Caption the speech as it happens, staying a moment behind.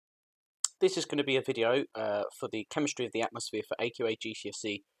This is going to be a video for the chemistry of the atmosphere for AQA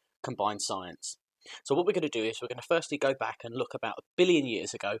GCSE Combined Science. So what we're going to do is we're going to firstly go back and look about 1 billion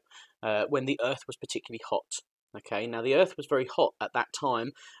years ago when the Earth was particularly hot. Okay, now the Earth was very hot at that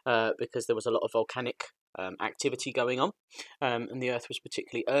time because there was a lot of volcanic activity going on, and the Earth was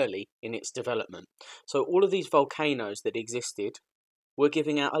particularly early in its development. So all of these volcanoes that existed were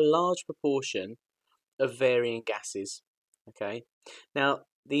giving out a large proportion of varying gases. Okay, now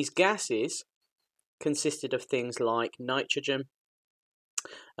these gases consisted of things like nitrogen,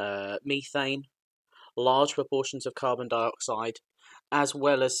 methane, large proportions of carbon dioxide, as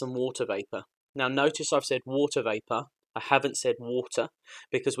well as some water vapour. Now notice I've said water vapour, I haven't said water,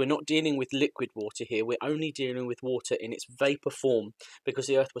 because we're not dealing with liquid water here, we're only dealing with water in its vapour form, because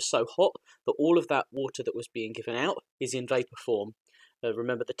the Earth was so hot that all of that water that was being given out is in vapour form.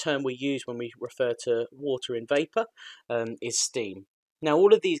 Remember, the term we use when we refer to water in vapour is steam. Now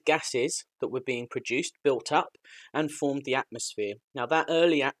all of these gases that were being produced built up and formed the atmosphere. Now that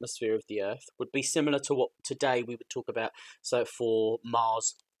early atmosphere of the Earth would be similar to what today we would talk about, so for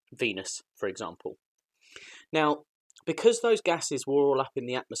Mars, Venus, for example. Now, because those gases were all up in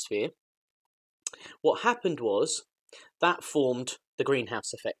the atmosphere, what happened was that formed the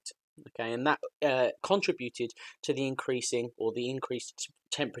greenhouse effect. Okay, and that contributed to the increasing or the increased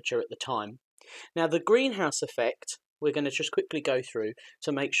temperature at the time. Now the greenhouse effect we're going to just quickly go through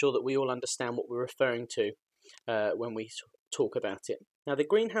to make sure that we all understand what we're referring to when we talk about it. Now the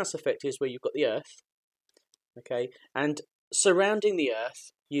greenhouse effect is where you've got the Earth, okay, and surrounding the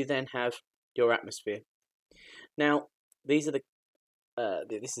Earth you then have your atmosphere. Now these are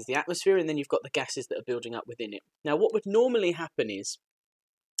this is the atmosphere, and then you've got the gases that are building up within it. Now what would normally happen is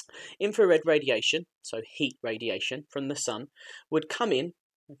infrared radiation, so heat radiation from the sun, would come in,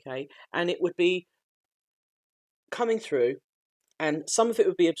 okay, and it would be coming through, and some of it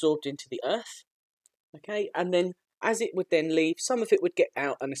would be absorbed into the Earth, okay, and then as it would then leave, some of it would get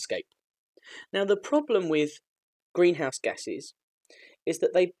out and escape. Now the problem with greenhouse gases is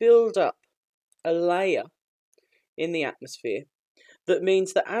that they build up a layer in the atmosphere that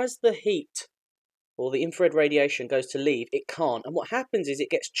means that as the heat or the infrared radiation goes to leave, it can't. And what happens is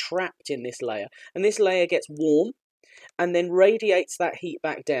it gets trapped in this layer, and this layer gets warm and then radiates that heat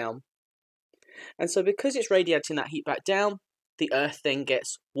back down. And so because it's radiating that heat back down, the Earth then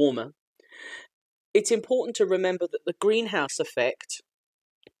gets warmer. It's important to remember that the greenhouse effect,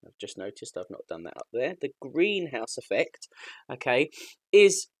 I've just noticed I've not done that up there, the greenhouse effect, okay,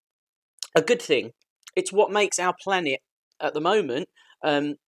 is a good thing. It's what makes our planet at the moment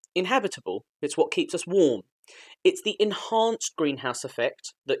inhabitable. It's what keeps us warm. It's the enhanced greenhouse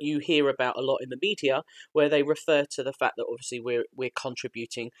effect that you hear about a lot in the media, where they refer to the fact that obviously we're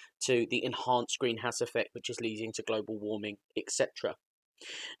contributing to the enhanced greenhouse effect, which is leading to global warming, etc.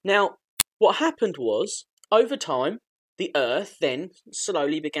 Now, what happened was, over time, the Earth then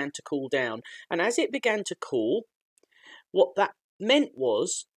slowly began to cool down. And as it began to cool, what that meant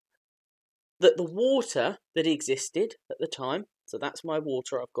was that the water that existed at the time, so that's my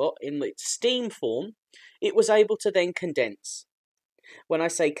water I've got in its steam form, it was able to then condense. When I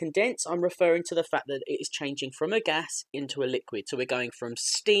say condense, I'm referring to the fact that it is changing from a gas into a liquid. So we're going from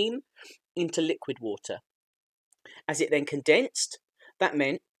steam into liquid water. As it then condensed, that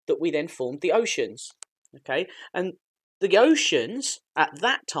meant that we then formed the oceans. Okay, and the oceans at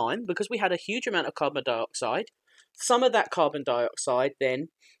that time, because we had a huge amount of carbon dioxide, some of that carbon dioxide then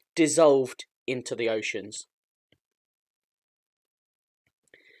dissolved into the oceans.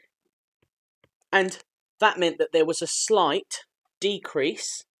 And that meant that there was a slight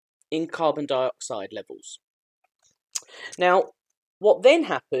decrease in carbon dioxide levels. Now, what then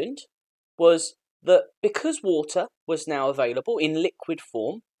happened was that because water was now available in liquid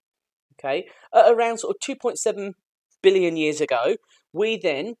form, okay, at around sort of 2.7 billion years ago, we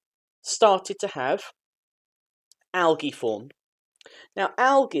then started to have algae form. Now,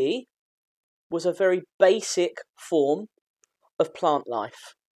 algae was a very basic form of plant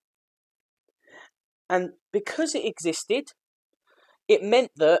life. And because it existed, it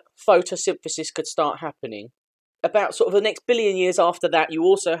meant that photosynthesis could start happening. About sort of the next billion years after that, you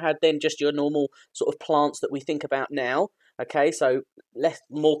also had then just your normal sort of plants that we think about now. Okay, so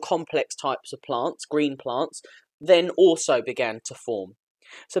more complex types of plants, green plants, then also began to form.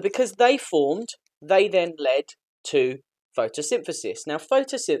 So because they formed, they then led to photosynthesis. Now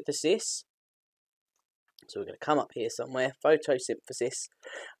photosynthesis, so we're going to come up here somewhere, photosynthesis.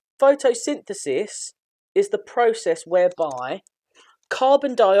 Photosynthesis is the process whereby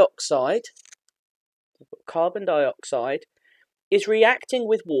carbon dioxide is reacting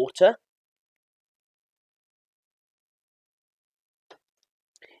with water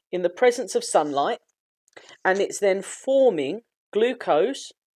in the presence of sunlight, and it's then forming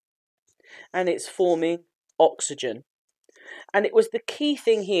glucose and it's forming oxygen. And it was the key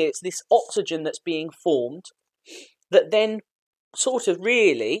thing here, it's this oxygen that's being formed that then sort of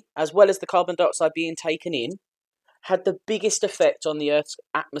really, as well as the carbon dioxide being taken in, had the biggest effect on the Earth's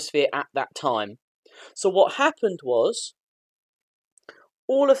atmosphere at that time. So what happened was,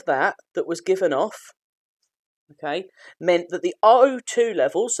 all of that was given off, okay, meant that the O2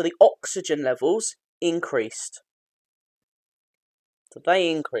 levels, so the oxygen levels, increased. So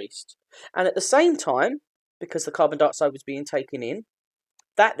they increased. And at the same time, because the carbon dioxide was being taken in,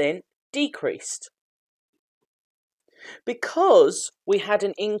 that then decreased. Because we had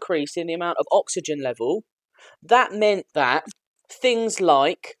an increase in the amount of oxygen level, that meant that things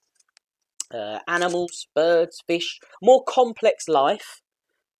like animals, birds, fish, more complex life,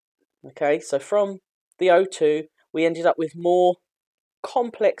 okay, so from the O2, we ended up with more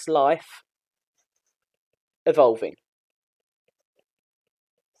complex life evolving.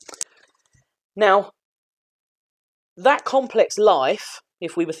 Now, that complex life,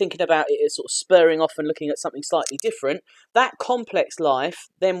 if we were thinking about it as sort of spurring off and looking at something slightly different, that complex life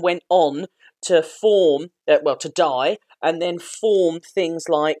then went on to form, to die, and then form things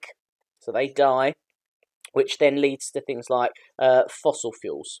like, so they die, which then leads to things like fossil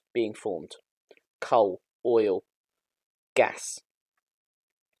fuels being formed. Coal, oil, gas.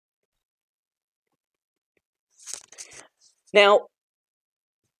 Now,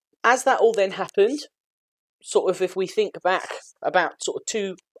 as that all then happened, sort of if we think back about sort of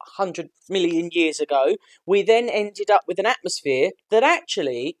 200 million years ago, we then ended up with an atmosphere that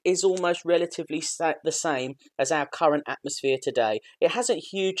actually is almost relatively the same as our current atmosphere today. It hasn't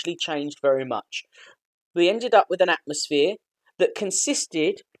hugely changed very much. We ended up with an atmosphere that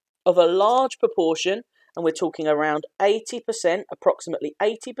consisted of a large proportion, and we're talking around 80%, approximately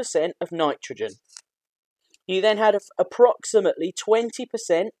 80% of nitrogen. You then had approximately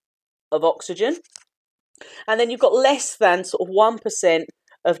 20% of oxygen, and then you've got less than sort of 1%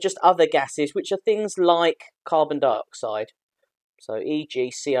 of just other gases, which are things like carbon dioxide, so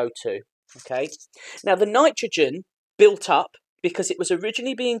e.g. CO2, okay? Now, the nitrogen built up because it was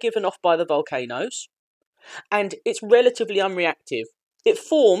originally being given off by the volcanoes, and it's relatively unreactive. It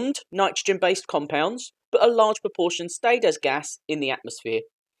formed nitrogen-based compounds, but a large proportion stayed as gas in the atmosphere.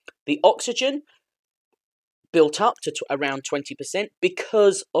 The oxygen built up to around 20%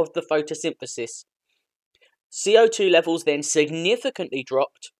 because of the photosynthesis. CO2 levels then significantly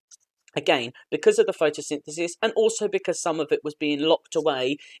dropped, again, because of the photosynthesis, and also because some of it was being locked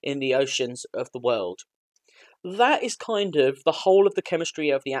away in the oceans of the world. That is kind of the whole of the chemistry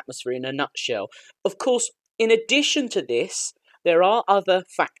of the atmosphere in a nutshell. Of course, in addition to this, there are other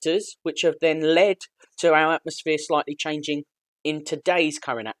factors which have then led to our atmosphere slightly changing in today's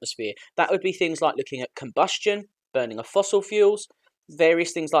current atmosphere. That would be things like looking at combustion, burning of fossil fuels,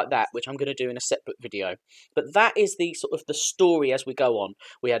 various things like that, which I'm going to do in a separate video. But that is the sort of the story as we go on.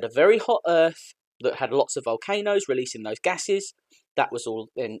 We had a very hot Earth that had lots of volcanoes releasing those gases. That was all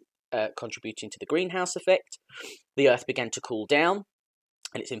then contributing to the greenhouse effect. The Earth began to cool down,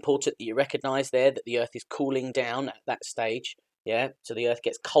 and it's important that you recognise there that the Earth is cooling down at that stage. Yeah, so the Earth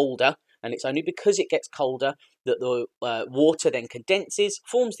gets colder, and it's only because it gets colder that the water then condenses,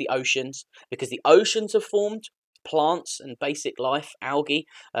 forms the oceans. Because the oceans have formed, plants and basic life, algae,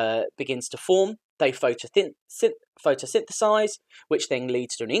 begins to form. They photosynthesize, which then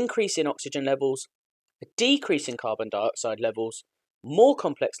leads to an increase in oxygen levels, a decrease in carbon dioxide levels, more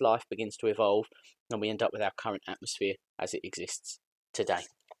complex life begins to evolve, and we end up with our current atmosphere as it exists today.